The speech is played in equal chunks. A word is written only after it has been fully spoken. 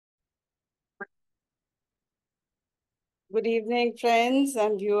Good evening, friends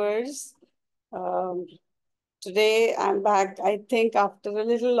and viewers. Um, Today I'm back, I think, after a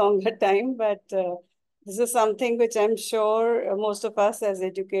little longer time, but this is something which I'm sure most of us as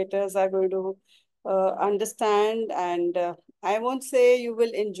educators are going to understand. And I won't say you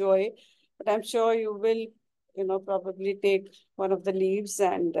will enjoy, but I'm sure you will, probably take one of the leaves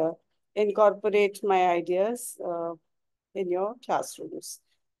and incorporate my ideas in your classrooms.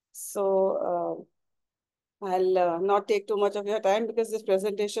 So, I'll not take too much of your time because this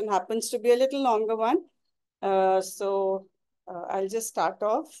presentation happens to be a little longer one. So I'll just start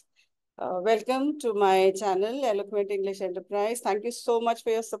off. Welcome to my channel, Eloquent English Enterprise. Thank you so much for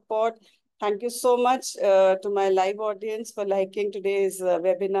your support. Thank you so much to my live audience for liking today's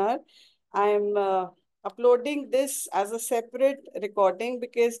webinar. I'm uploading this as a separate recording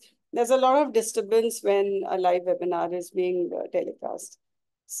because there's a lot of disturbance when a live webinar is being telecast.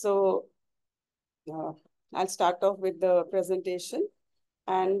 So uh, I'll start off with the presentation.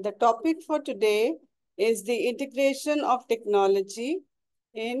 And the topic for today is the integration of technology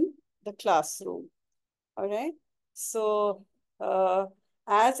in the classroom. All right. So, uh,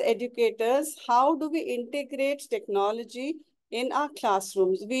 as educators, how do we integrate technology in our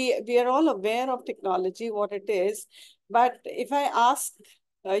classrooms? We are all aware of technology, what it is. But if I ask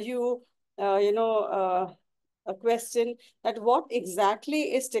you, a question that what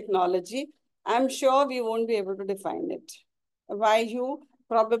exactly is technology, I'm sure we won't be able to define it. Why you?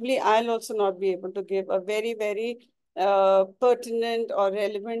 Probably I'll also not be able to give a very, very pertinent or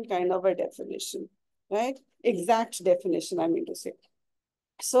relevant kind of a definition, right? Exact definition, I mean to say.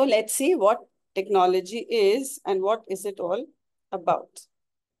 So let's see what technology is and what is it all about.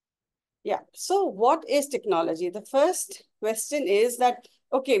 Yeah. So what is technology? The first question is that,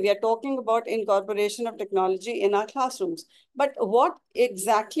 okay, we are talking about incorporation of technology in our classrooms, but what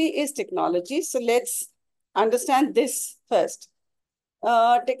exactly is technology? So let's understand this first.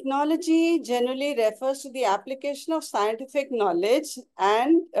 Technology generally refers to the application of scientific knowledge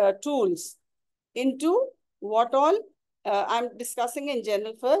and tools into what all I'm discussing in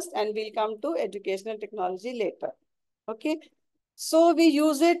general first, and we'll come to educational technology later. Okay. So we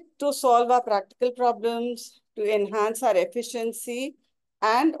use it to solve our practical problems, to enhance our efficiency,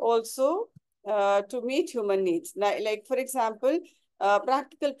 and also to meet human needs. Like for example,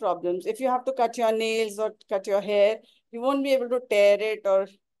 practical problems. If you have to cut your nails or cut your hair, you won't be able to tear it or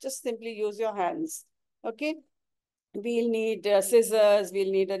just simply use your hands. Okay. We'll need scissors,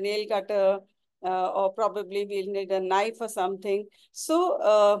 we'll need a nail cutter, or probably we'll need a knife or something.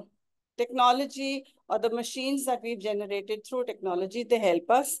 So technology or the machines that we've generated through technology, they help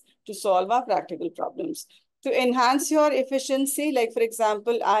us to solve our practical problems. To enhance your efficiency, like for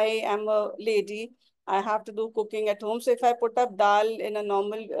example, I am a lady, I have to do cooking at home. So if I put up dal in a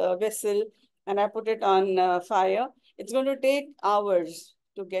normal vessel and I put it on fire, it's going to take hours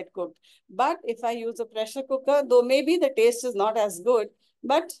to get cooked. But if I use a pressure cooker, though maybe the taste is not as good,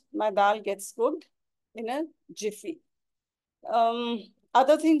 but my dal gets cooked in a jiffy. Um,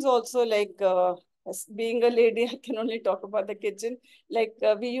 Other things also like as being a lady, I can only talk about the kitchen. Like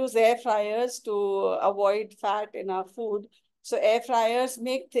we use air fryers to avoid fat in our food. So air fryers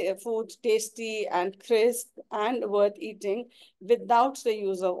make the food tasty and crisp and worth eating without the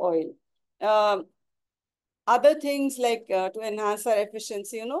use of oil. Um, Other things like to enhance our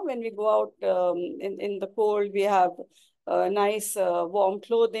efficiency, when we go out in the cold, we have nice warm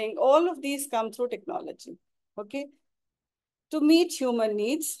clothing. All of these come through technology. Okay. To meet human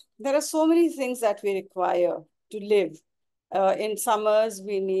needs, there are so many things that we require to live. In summers,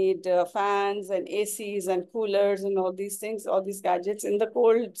 we need fans and ACs and coolers and all these things, all these gadgets. In the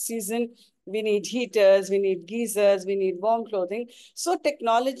cold season, we need heaters, we need geysers, we need warm clothing. So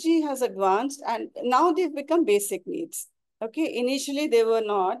technology has advanced and now they've become basic needs. Okay, initially they were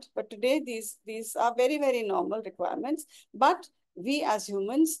not, but today these are very, very normal requirements. But we as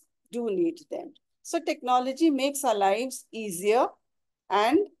humans do need them. So technology makes our lives easier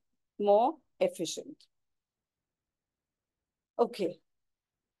and more efficient. Okay.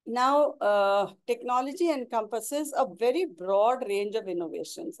 Now, technology encompasses a very broad range of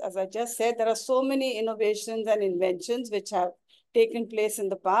innovations. As I just said, there are so many innovations and inventions which have taken place in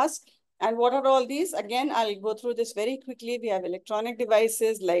the past. And what are all these? Again, I'll go through this very quickly. We have electronic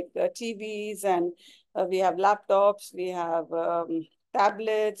devices like TVs, and we have laptops, we have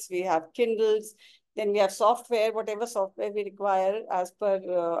tablets, we have Kindles. Then we have software, whatever software we require as per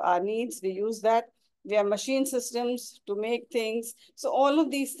our needs, we use that. We have machine systems to make things. So all of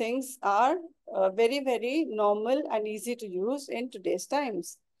these things are very, very normal and easy to use in today's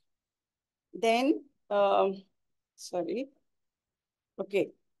times. Then, sorry.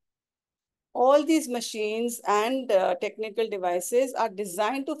 Okay. All these machines and technical devices are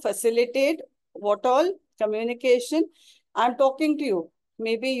designed to facilitate what all? Communication. I'm talking to you.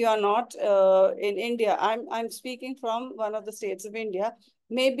 Maybe you are not in India. I'm speaking from one of the states of India.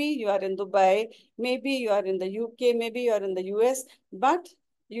 Maybe you are in Dubai. Maybe you are in the UK. Maybe you are in the US. But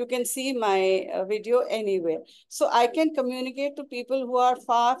you can see my video anywhere. So I can communicate to people who are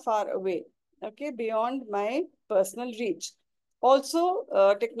far, far away, okay, beyond my personal reach. Also,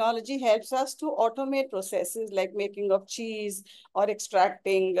 technology helps us to automate processes like making of cheese or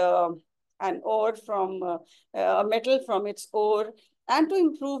extracting an ore from a metal from its ore, and to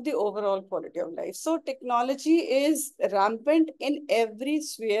improve the overall quality of life. So technology is rampant in every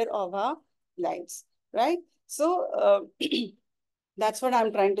sphere of our lives, right? So that's what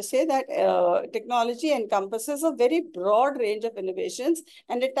I'm trying to say, that technology encompasses a very broad range of innovations,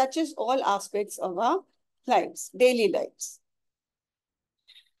 and it touches all aspects of our lives, daily lives.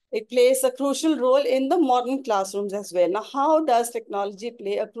 It plays a crucial role in the modern classrooms as well. Now, how does technology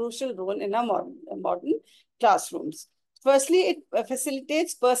play a crucial role in our modern classrooms? Firstly, it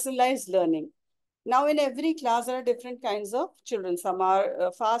facilitates personalized learning. Now, in every class, there are different kinds of children. Some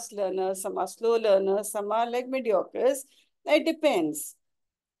are fast learners, some are slow learners, some are like mediocres. It depends.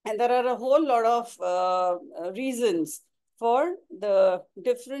 And there are a whole lot of reasons for the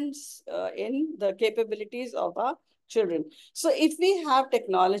difference in the capabilities of our children. So if we have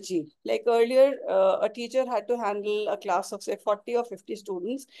technology, like earlier, a teacher had to handle a class of say 40 or 50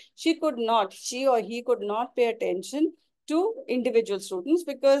 students, she or he could not pay attention to individual students,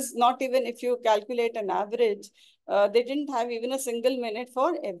 because not even if you calculate an average, they didn't have even a single minute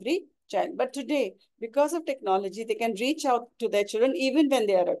for every child. But today, because of technology, they can reach out to their children even when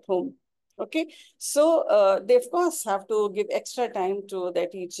they are at home. Okay, so they of course have to give extra time to their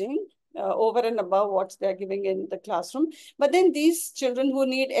teaching over and above what they're giving in the classroom. But then these children who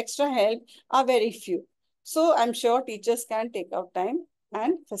need extra help are very few. So I'm sure teachers can take out time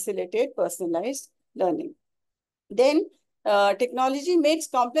and facilitate personalized learning. Then technology makes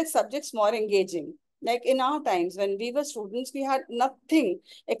complex subjects more engaging. Like in our times, when we were students, we had nothing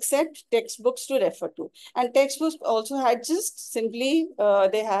except textbooks to refer to. And textbooks also had just simply,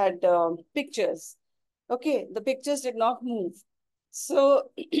 they had pictures. Okay, the pictures did not move. So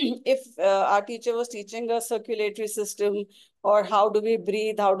if our teacher was teaching a circulatory system, or how do we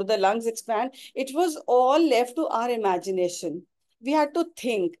breathe, how do the lungs expand, it was all left to our imagination. We had to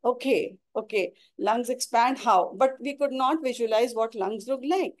think, okay, lungs expand how? But we could not visualize what lungs look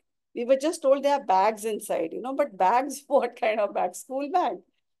like. We were just told there are bags inside, but bags, what kind of bag? School bag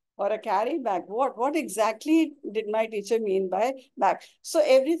or a carry bag? What exactly did my teacher mean by bag? So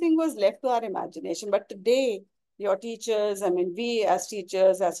everything was left to our imagination. But today, your teachers, I mean, we as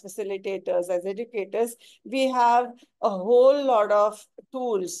teachers, as facilitators, as educators, we have a whole lot of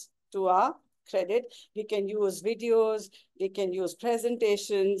tools to our credit. We can use videos, we can use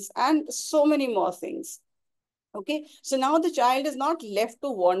presentations, and so many more things. Okay, so now the child is not left to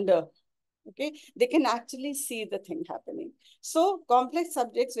wonder. Okay, they can actually see the thing happening. So complex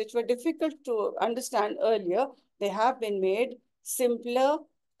subjects which were difficult to understand earlier, they have been made simpler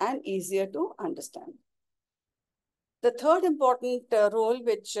and easier to understand. The third important role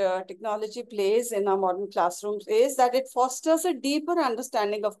which technology plays in our modern classrooms is that it fosters a deeper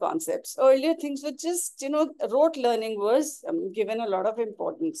understanding of concepts. Earlier, things were just, rote learning was given a lot of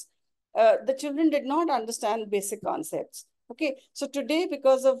importance. The children did not understand basic concepts. Okay, so today,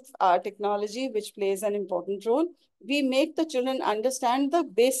 because of our technology, which plays an important role, we make the children understand the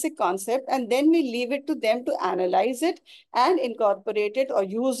basic concept, and then we leave it to them to analyze it and incorporate it or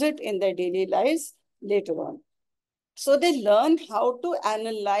use it in their daily lives later on. So they learn how to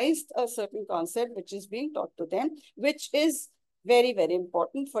analyze a certain concept which is being taught to them, which is very, very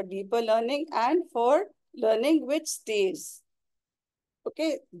important for deeper learning and for learning which stays.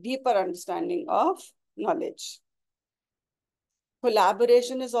 Okay, deeper understanding of knowledge.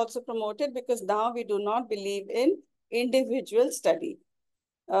 Collaboration is also promoted, because now we do not believe in individual study.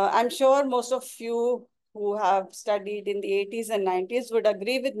 I'm sure most of you who have studied in the 80s and 90s would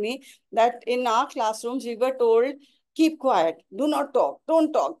agree with me that in our classrooms, we were told, keep quiet, do not talk,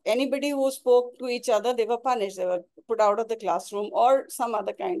 don't talk. Anybody who spoke to each other, they were punished, they were put out of the classroom, or some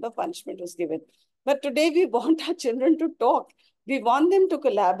other kind of punishment was given. But today we want our children to talk. We want them to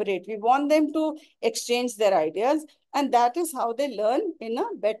collaborate. We want them to exchange their ideas. And that is how they learn in a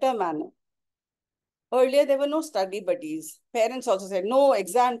better manner. Earlier, there were no study buddies. Parents also said, no,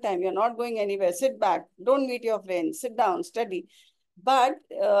 exam time, you're not going anywhere. Sit back, don't meet your friends, sit down, study. But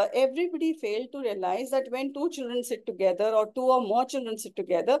everybody failed to realize that when two children sit together or two or more children sit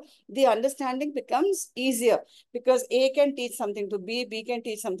together, the understanding becomes easier because A can teach something to B, B can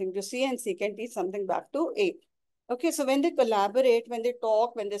teach something to C, and C can teach something back to A. Okay, so when they collaborate, when they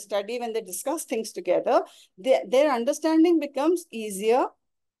talk, when they study, when they discuss things together, their understanding becomes easier,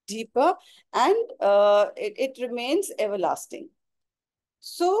 deeper, and it remains everlasting.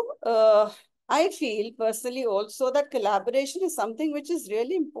 So I feel personally also that collaboration is something which is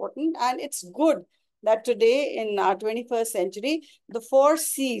really important, and it's good that today in our 21st century, the four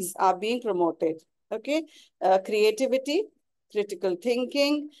C's are being promoted. Okay, creativity, critical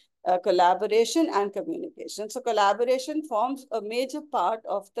thinking, collaboration, and communication. So collaboration forms a major part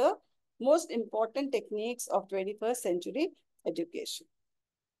of the most important techniques of 21st century education.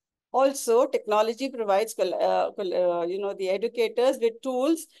 Also, technology provides, the educators with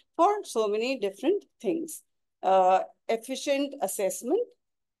tools for so many different things. Efficient assessment,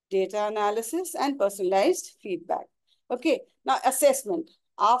 data analysis, and personalized feedback. Okay, now assessment.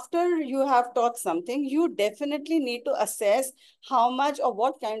 After you have taught something, you definitely need to assess how much or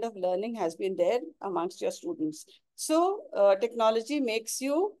what kind of learning has been there amongst your students. So technology makes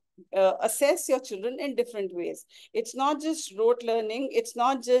you assess your children in different ways. It's not just rote learning. It's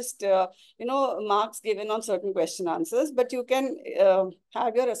not just, marks given on certain question answers, but you can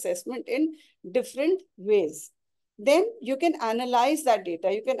have your assessment in different ways. Then you can analyze that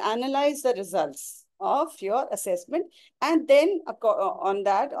data. You can analyze the results of your assessment. And then on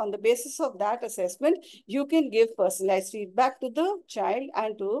the basis of that assessment, you can give personalized feedback to the child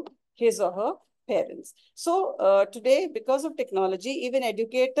and to his or her parents. So today, because of technology, even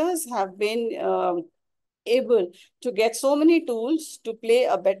educators have been able to get so many tools to play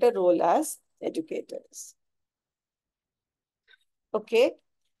a better role as educators. Okay.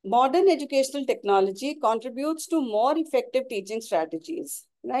 Modern educational technology contributes to more effective teaching strategies,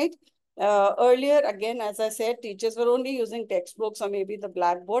 right? Earlier, again, as I said, teachers were only using textbooks or maybe the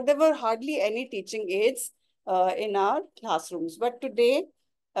blackboard. There were hardly any teaching aids in our classrooms. But today,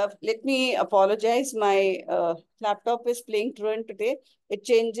 let me apologize. My laptop is playing truant today. It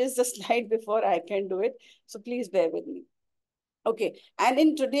changes the slide before I can do it. So please bear with me. Okay. And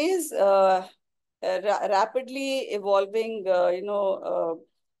in today's rapidly evolving,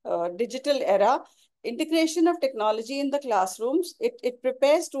 digital era, integration of technology in the classrooms, it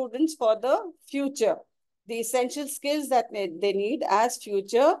prepares students for the future, the essential skills that they need as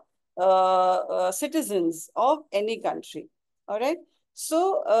future citizens of any country. All right.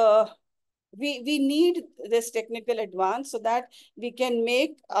 So we need this technical advance so that we can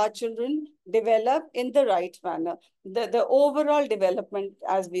make our children develop in the right manner. The overall development,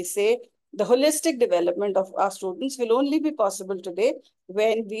 as we say, the holistic development of our students will only be possible today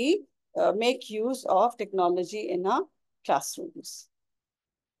when we make use of technology in our classrooms.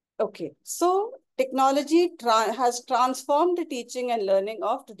 Okay, so technology has transformed the teaching and learning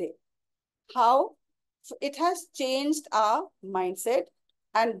of today. How? So it has changed our mindset,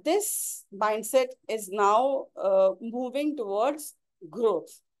 and this mindset is now moving towards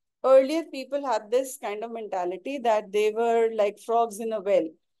growth. Earlier, people had this kind of mentality that they were like frogs in a well.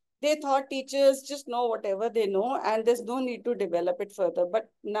 They thought teachers just know whatever they know and there's no need to develop it further. But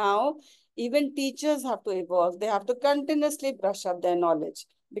now, even teachers have to evolve. They have to continuously brush up their knowledge,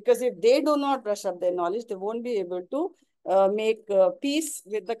 because if they do not brush up their knowledge, they won't be able to make peace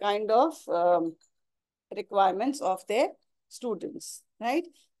with the kind of requirements of their students, right?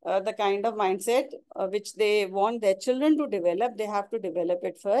 The kind of mindset which they want their children to develop, they have to develop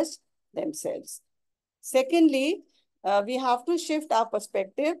it first themselves. Secondly, we have to shift our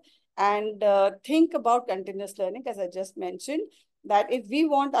perspective and think about continuous learning, as I just mentioned, that if we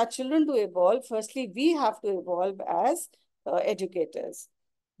want our children to evolve, firstly, we have to evolve as educators.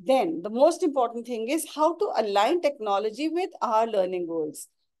 Then the most important thing is how to align technology with our learning goals.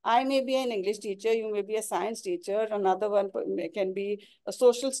 I may be an English teacher, you may be a science teacher, another one can be a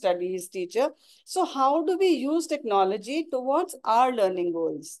social studies teacher. So how do we use technology towards our learning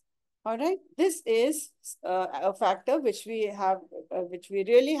goals? All right, this is a factor which which we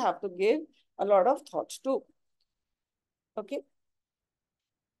really have to give a lot of thought to. Okay.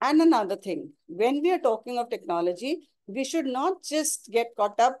 And another thing, when we are talking of technology, we should not just get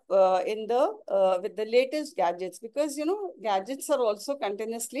caught up in the with the latest gadgets, because gadgets are also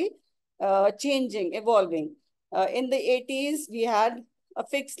continuously changing, evolving. In the 80s, we had a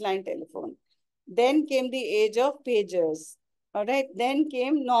fixed line telephone. Then came the age of pagers. All right. Then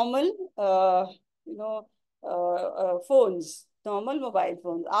came normal, phones, normal mobile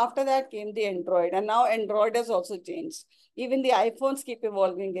phones. After that came the Android, and now Android has also changed. Even the iPhones keep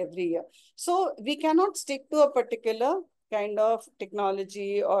evolving every year. So we cannot stick to a particular kind of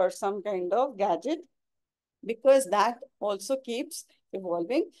technology or some kind of gadget, because that also keeps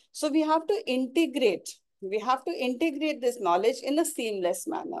evolving. So we have to integrate. We have to integrate this knowledge in a seamless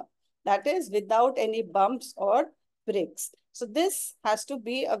manner. That is without any bumps or breaks. So this has to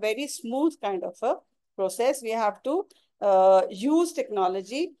be a very smooth kind of a process. We have to use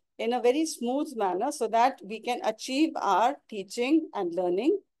technology in a very smooth manner so that we can achieve our teaching and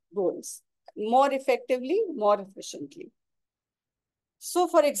learning goals more effectively, more efficiently. So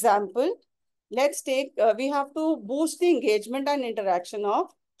for example, let's take, we have to boost the engagement and interaction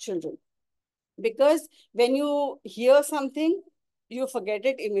of children. Because when you hear something, you forget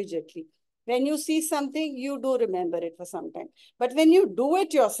it immediately. When you see something, you do remember it for some time. But when you do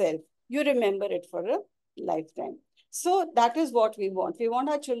it yourself, you remember it for a lifetime. So that is what we want. We want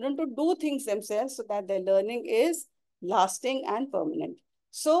our children to do things themselves so that their learning is lasting and permanent.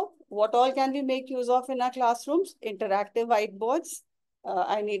 So what all can we make use of in our classrooms? Interactive whiteboards.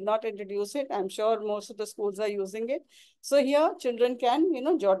 I need not introduce it. I'm sure most of the schools are using it. So here children can,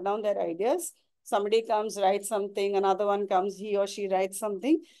 jot down their ideas. Somebody comes, writes something, another one comes, he or she writes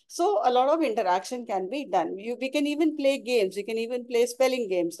something. So a lot of interaction can be done. We can even play games. We can even play spelling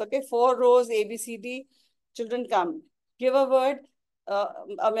games. Okay, 4 rows, A, B, C, D. Children come, give a word,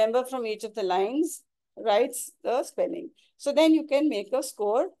 a member from each of the lines writes the spelling. So then you can make a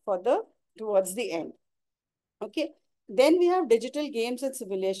score for towards the end. Okay. Then we have digital games and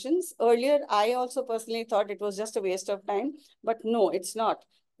simulations. Earlier, I also personally thought it was just a waste of time, but no, it's not.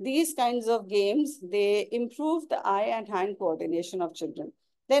 These kinds of games, they improve the eye and hand coordination of children.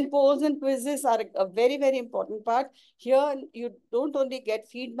 Then polls and quizzes are a very, very important part. Here, you don't only get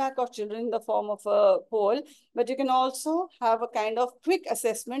feedback of children in the form of a poll, but you can also have a kind of quick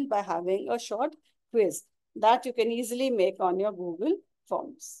assessment by having a short quiz that you can easily make on your Google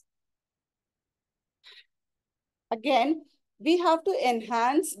Forms. Again, we have to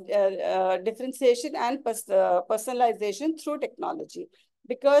enhance differentiation and personalization through technology.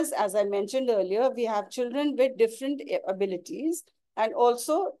 Because as I mentioned earlier, we have children with different abilities, and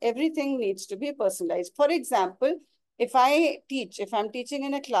also everything needs to be personalized. For example, if I'm teaching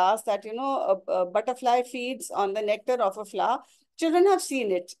in a class that, a butterfly feeds on the nectar of a flower, children have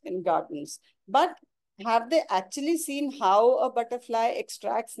seen it in gardens. But have they actually seen how a butterfly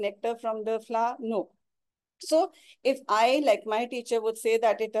extracts nectar from the flower? No. So if I, like my teacher would say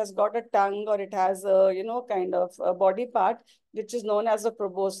that it has got a tongue or it has a, kind of a body part, which is known as a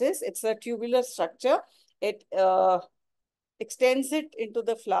proboscis. It's a tubular structure. It extends it into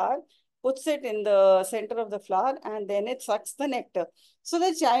the flower, puts it in the center of the flower, and then it sucks the nectar. So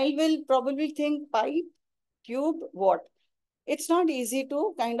the child will probably think pipe, tube, what? It's not easy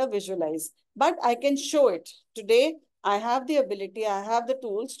to kind of visualize, but I can show it. Today, I have the ability, I have the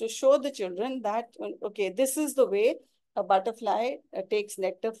tools to show the children that, okay, this is the way a butterfly takes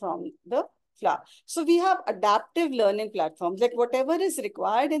nectar from the flower. So we have adaptive learning platforms, like whatever is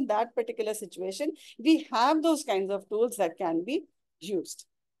required in that particular situation, we have those kinds of tools that can be used.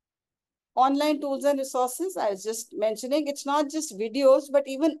 Online tools and resources, I was just mentioning, it's not just videos, but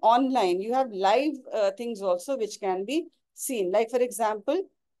even online, you have live things also which can be seen. Like, for example,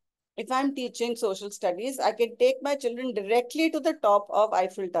 if I'm teaching social studies, I can take my children directly to the top of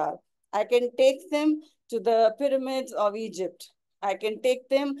Eiffel Tower. I can take them to the pyramids of Egypt. I can take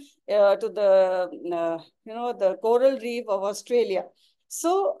them to the coral reef of Australia.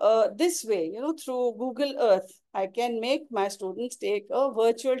 So this way, through Google Earth, I can make my students take a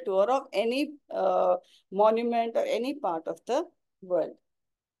virtual tour of any monument or any part of the world.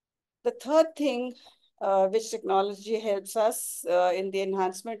 The third thing which technology helps us in the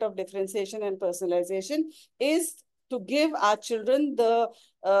enhancement of differentiation and personalization is to give our children the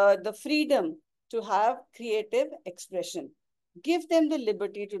freedom to have creative expression. Give them the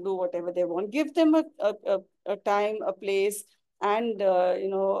liberty to do whatever they want. Give them a time, a place, and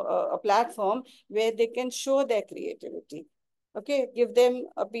a platform where they can show their creativity. Okay, give them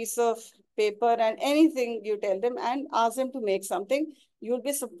a piece of paper and anything you tell them and ask them to make something. You'll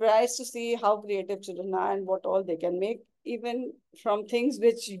be surprised to see how creative children are and what all they can make, even from things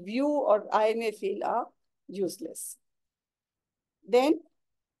which you or I may feel are useless. Then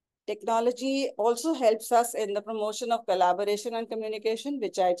technology also helps us in the promotion of collaboration and communication,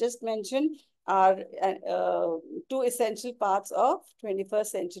 which I just mentioned are two essential parts of 21st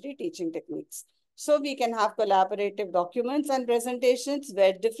century teaching techniques. So we can have collaborative documents and presentations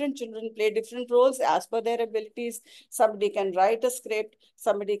where different children play different roles as per their abilities. Somebody can write a script,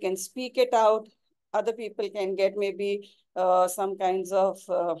 somebody can speak it out, other people can get maybe some kinds of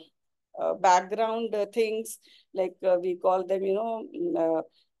background things, like we call them,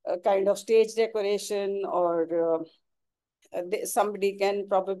 kind of stage decoration or somebody can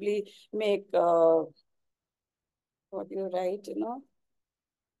probably make, what do you write,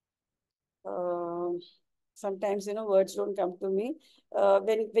 uh, sometimes, words don't come to me.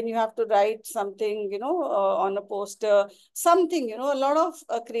 When you have to write something, on a poster, something, a lot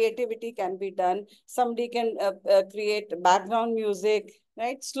of creativity can be done. Somebody can create background music,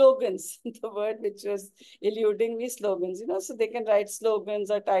 right? Slogans, the word which was eluding me, slogans, so they can write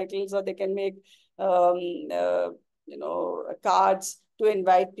slogans or titles, or they can make, um, uh, cards to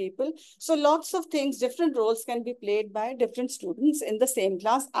invite people. So lots of things, different roles can be played by different students in the same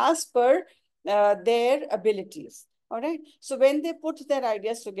class as per their abilities. All right. So when they put their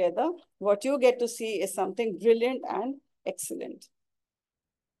ideas together, what you get to see is something brilliant and excellent.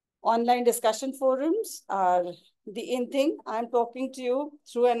 Online discussion forums are the in thing. I'm talking to you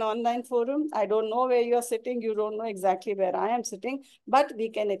through an online forum. I don't know where you're sitting. You don't know exactly where I am sitting, but we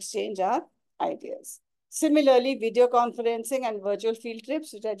can exchange our ideas. Similarly, video conferencing and virtual field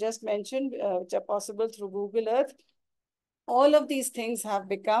trips, which I just mentioned, which are possible through Google Earth, all of these things have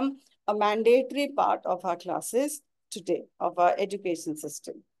become a mandatory part of our classes today, of our education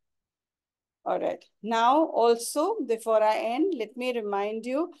system. All right. Now, also, before I end, let me remind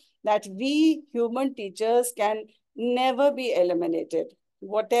you that we human teachers can never be eliminated.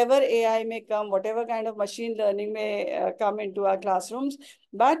 Whatever AI may come, whatever kind of machine learning may come into our classrooms,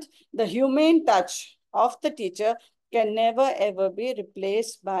 but the humane touch of the teacher can never ever be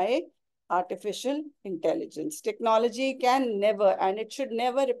replaced by artificial intelligence. Technology can never, and it should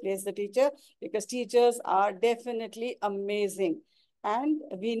never replace the teacher, because teachers are definitely amazing. And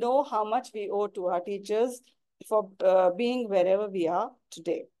we know how much we owe to our teachers for being wherever we are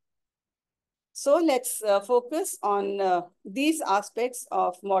today. So let's focus on these aspects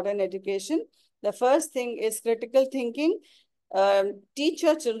of modern education. The first thing is critical thinking. Teach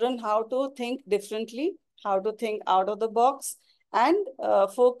your children how to think differently, how to think out of the box, and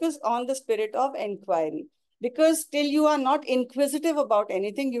focus on the spirit of inquiry. Because till you are not inquisitive about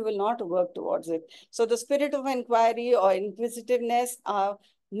anything, you will not work towards it. So the spirit of inquiry or inquisitiveness are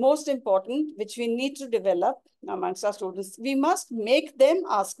most important, which we need to develop amongst our students. We must make them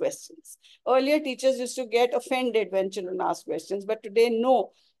ask questions. Earlier, teachers used to get offended when children ask questions, but today,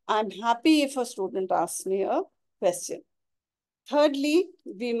 no. I'm happy if a student asks me a question. Thirdly,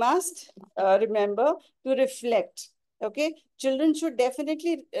 we must remember to reflect. Okay, children should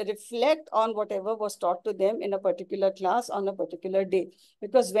definitely reflect on whatever was taught to them in a particular class on a particular day.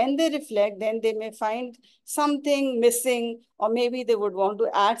 Because when they reflect, then they may find something missing, or maybe they would want to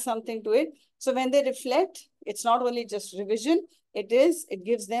add something to it. So when they reflect, it's not only just revision, it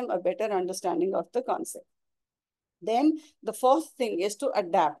gives them a better understanding of the concept. Then the fourth thing is to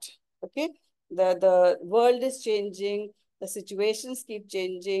adapt. Okay, the world is changing, the situations keep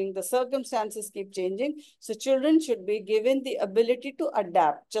changing, the circumstances keep changing. So children should be given the ability to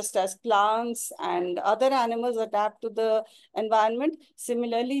adapt, just as plants and other animals adapt to the environment.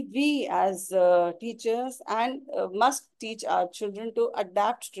 Similarly, we as teachers and must teach our children to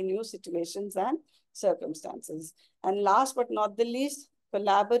adapt to new situations and circumstances. And last but not the least,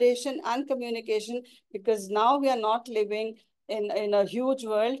 collaboration and communication, because now we are not living in a huge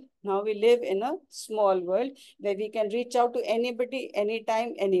world. Now we live in a small world where we can reach out to anybody,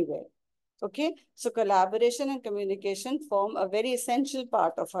 anytime, anywhere. Okay, so collaboration and communication form a very essential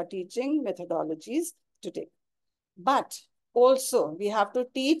part of our teaching methodologies today. But also, we have to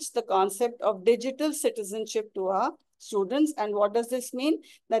teach the concept of digital citizenship to our students. And what does this mean?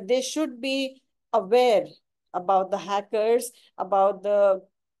 That they should be aware about the hackers, about the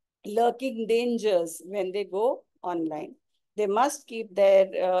lurking dangers when they go online. They must keep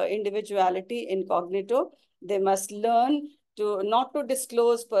their individuality incognito. They must learn to not to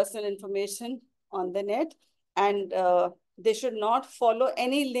disclose personal information on the net, and they should not follow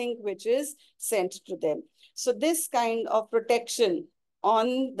any link which is sent to them. So this kind of protection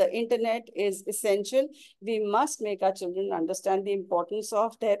on the internet is essential. We must make our children understand the importance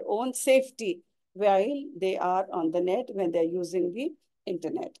of their own safety while they are on the net, when they're using the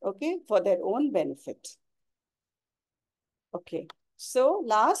internet, okay, for their own benefit. Okay, so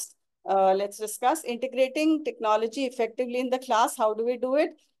last, let's discuss integrating technology effectively in the class. How do we do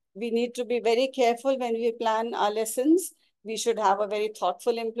it? We need to be very careful when we plan our lessons. We should have a very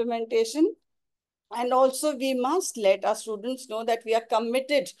thoughtful implementation. And also, we must let our students know that we are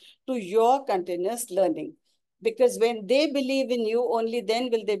committed to your continuous learning. Because when they believe in you, only then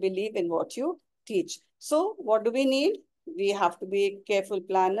will they believe in what you teach. So what do we need? We have to be careful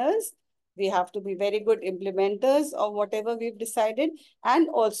planners. We have to be very good implementers of whatever we've decided. And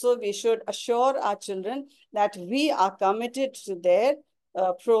also, we should assure our children that we are committed to their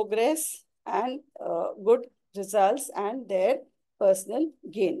progress and good results and their personal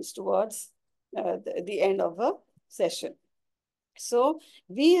gains towards the end of a session. So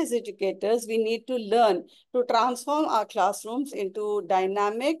we as educators, we need to learn to transform our classrooms into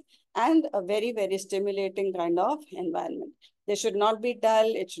dynamic and a very, very stimulating kind of environment. They should not be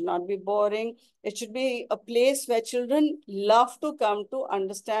dull. It should not be boring. It should be a place where children love to come to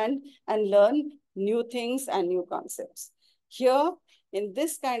understand and learn new things and new concepts. Here, in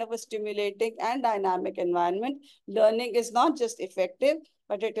this kind of a stimulating and dynamic environment, learning is not just effective,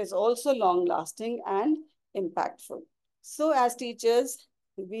 but it is also long-lasting and impactful. So as teachers,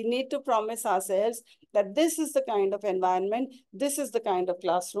 we need to promise ourselves that this is the kind of environment, this is the kind of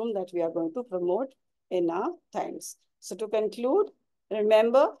classroom that we are going to promote in our times. So to conclude,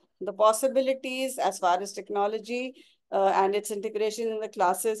 remember the possibilities as far as technology and its integration in the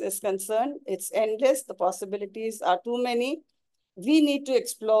classes is concerned. It's endless. The possibilities are too many. We need to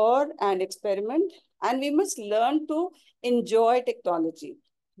explore and experiment, and we must learn to enjoy technology.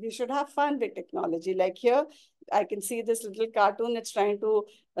 We should have fun with technology. Like here, I can see this little cartoon. It's trying to,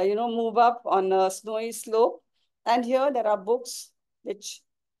 move up on a snowy slope. And here there are books which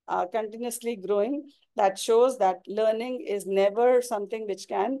are continuously growing. That shows that learning is never something which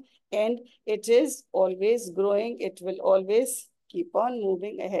can end. It is always growing. It will always keep on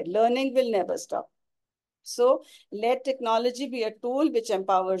moving ahead. Learning will never stop. So let technology be a tool which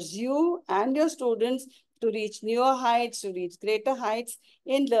empowers you and your students to reach newer heights, to reach greater heights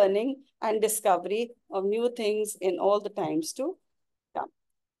in learning and discovery of new things in all the times to come.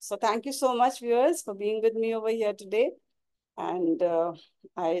 So thank you so much, viewers, for being with me over here today. And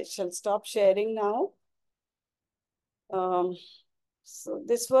I shall stop sharing now. So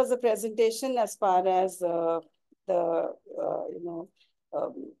this was a presentation as far as the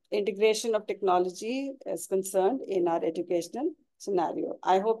integration of technology is concerned in our educational scenario.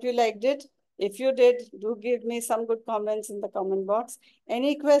 I hope you liked it. If you did, do give me some good comments in the comment box.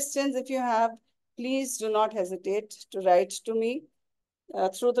 Any questions if you have, please do not hesitate to write to me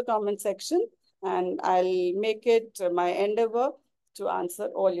through the comment section, and I'll make it my endeavor to answer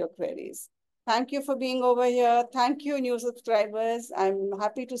all your queries. Thank you for being over here. Thank you, new subscribers. I'm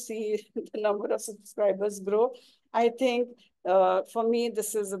happy to see the number of subscribers grow. I think for me,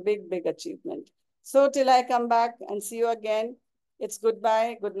 this is a big, big achievement. So till I come back and see you again, it's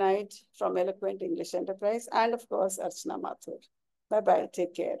goodbye, good night from Eloquent English Enterprise, and of course, Archana Mathur. Bye-bye.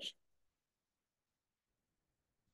 Take care.